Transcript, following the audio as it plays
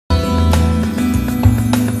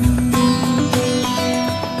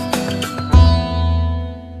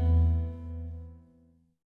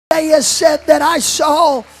Isaiah said that I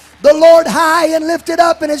saw the Lord high and lifted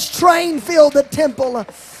up, and His train filled the temple.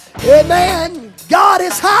 Amen. God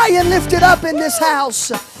is high and lifted up in this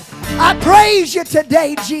house. I praise you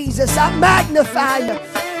today, Jesus. I magnify you.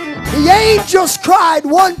 The angels cried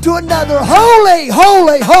one to another, holy,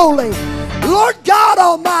 holy, holy, Lord God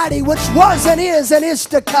Almighty, which was and is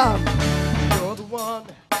to come. You're the one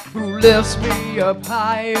who lifts me up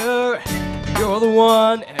higher. You're the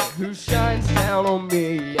one who shines down on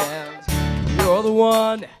me. And you're the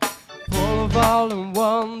one full of all and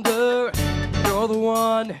wonder. You're the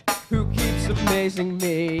one who keeps amazing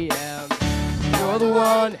me. And you're the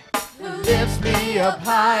one who lifts me up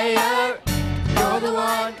higher. You're the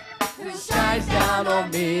one who shines down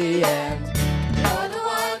on me. And you're the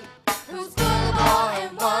one who's full of awe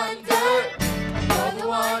and wonder. You're the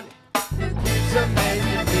one who keeps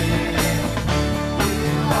amazing me.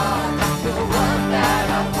 You are the one that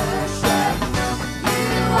I worship.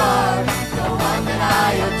 You are the one that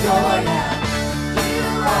I adore. You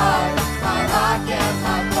are my rock and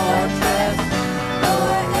my fortress.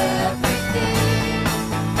 You're everything,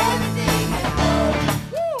 everything and more.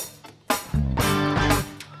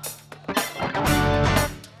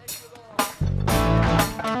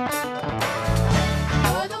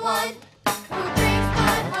 You're the one who brings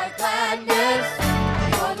my heart gladness.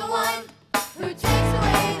 You're the one who takes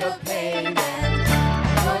away the pain. And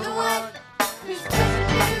you're the one who's pushing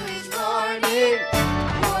through each morning.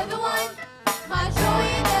 You're the one, my joy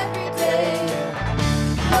in every day.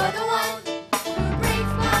 You're the one who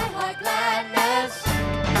brings my heart gladness.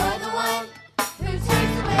 You're the one who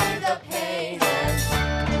takes away the pain. And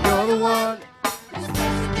you're the one who's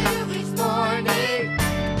pushing through each morning.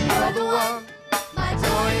 You're the one, my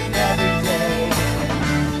joy in every day.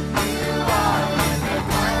 You are the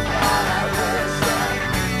one that I worship.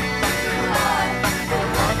 You are the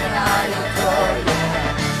one that I adore.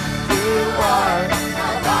 You are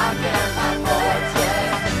my rock and my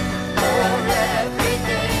fortress. You're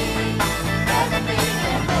everything, everything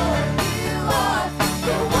and more. You are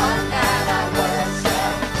the one that I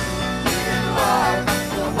worship. You are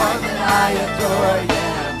the one that I adore.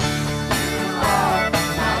 You are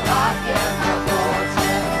my rock and my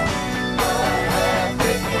fortress. You're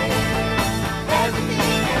everything,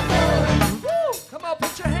 everything and more. Woo! Come on,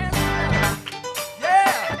 put your hands together.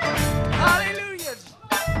 Yeah! Hallelujah!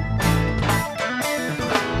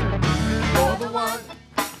 You're the one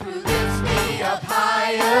who lifts me up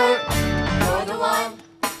higher. You're the one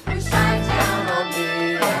who shines down on me.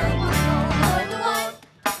 And you're the one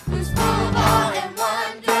who's full of awe and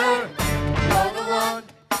wonder. You're the one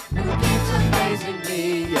who keeps amazing me.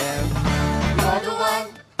 And you're the one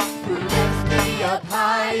who lifts me up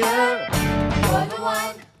higher. You're the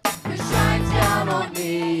one who shines down on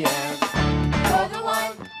me. And you're the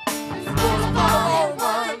one who's full of awe and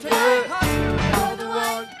wonder. You're the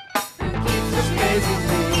one who keeps amazing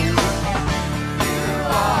me. You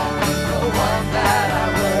are the one that I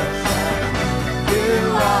worship. You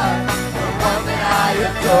are the one that I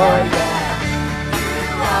adore. You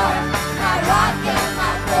are my rock and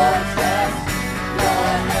my fortress.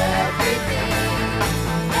 You're everything,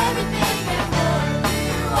 everything and more.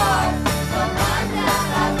 You are the one that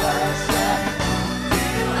I worship.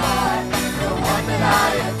 You are the one that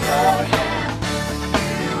I adore.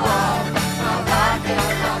 You are my rock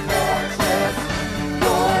and my fortress.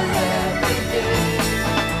 You're everything,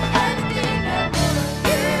 everything and more.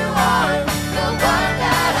 You are the one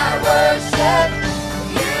that I worship.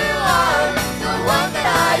 You are the one that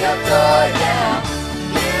I adore.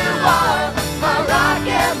 You are my rock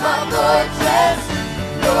and my fortress.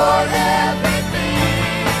 You're everything.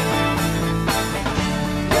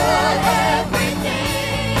 You're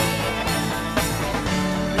everything.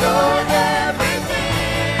 You're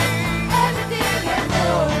everything. Everything and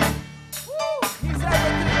more. Woo! He's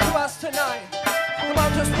everything to us tonight. Come on,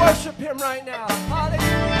 just worship Him right now.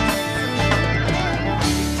 Hallelujah.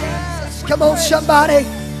 Yes, Come on, somebody.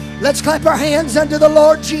 Let's clap our hands unto the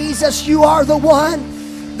Lord Jesus. You are the one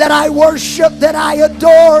that I worship, that I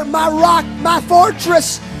adore, my rock, my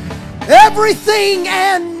fortress, everything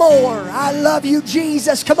and more. I love you,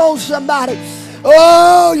 Jesus. Come on, somebody.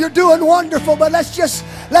 Oh, you're doing wonderful, but let's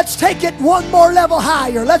take it one more level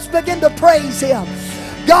higher. Let's begin to praise Him.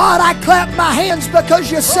 God, I clap my hands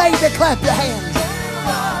because you say to clap your hands.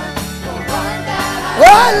 Oh,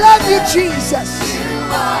 I love you, Jesus.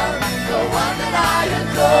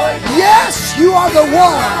 Yes, you are the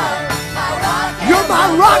one. You're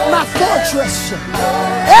my rock, my fortress,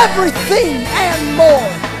 everything and more.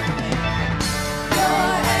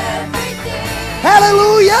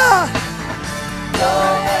 Hallelujah.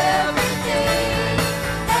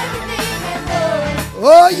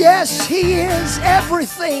 Oh, yes, He is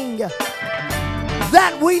everything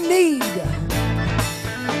that we need.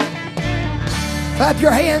 Clap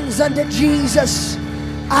your hands unto Jesus.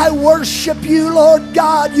 I worship you, Lord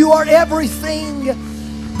God. You are everything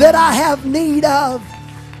that I have need of.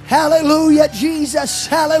 Hallelujah, Jesus.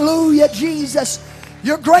 Hallelujah, Jesus.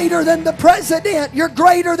 You're greater than the president. You're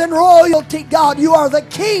greater than royalty, God. You are the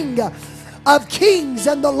King of kings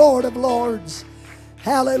and the Lord of lords.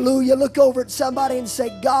 Hallelujah. Look over at somebody and say,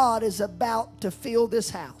 God is about to fill this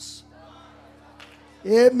house.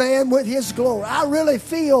 Amen. With His glory.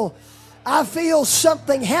 I feel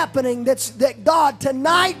something happening that God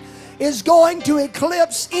tonight is going to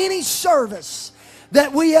eclipse any service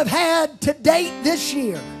that we have had to date this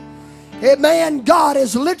year. Amen. God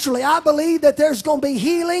is literally, I believe that there's going to be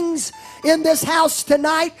healings in this house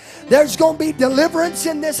tonight. There's going to be deliverance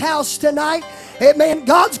in this house tonight. Amen.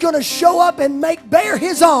 God's going to show up and make bare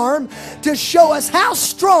His arm to show us how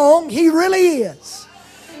strong He really is.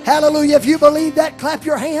 Hallelujah. If you believe that, clap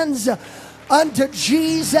your hands unto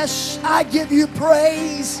Jesus. I give you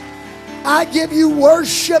praise. I give you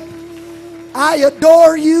worship. I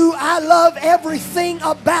adore you. I love everything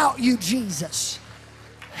about you, Jesus.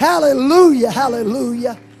 Hallelujah,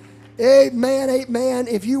 hallelujah. Amen, amen.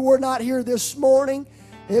 If you were not here this morning,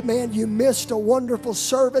 amen, you missed a wonderful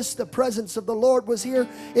service. The presence of the Lord was here.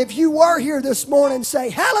 If you were here this morning, say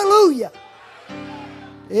hallelujah.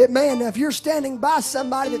 Amen. Now, if you're standing by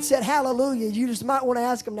somebody that said hallelujah, you just might want to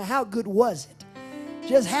ask them, now, how good was it?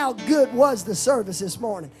 Just how good was the service this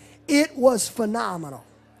morning? It was phenomenal.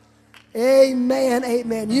 Amen,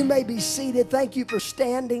 amen. You may be seated. Thank you for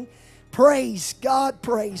standing. Praise God,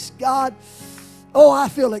 praise God. Oh, I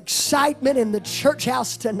feel excitement in the church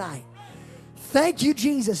house tonight. Thank you,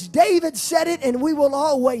 Jesus. David said it, and we will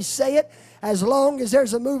always say it as long as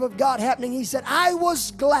there's a move of God happening. He said, I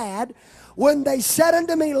was glad when they said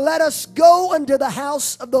unto me, let us go unto the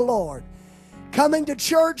house of the Lord. Coming to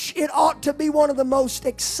church, it ought to be one of the most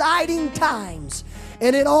exciting times,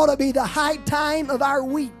 and it ought to be the high time of our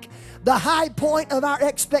week. The high point of our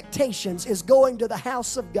expectations is going to the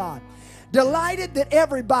house of God. Delighted that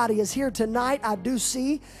everybody is here tonight. I do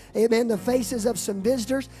see, amen, the faces of some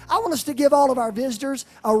visitors. I want us to give all of our visitors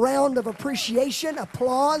a round of appreciation,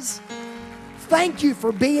 applause. Thank you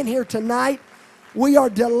for being here tonight. We are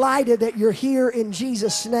delighted that you're here in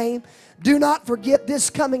Jesus' name. Do not forget this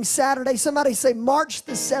coming Saturday. Somebody say March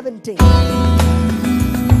the 17th.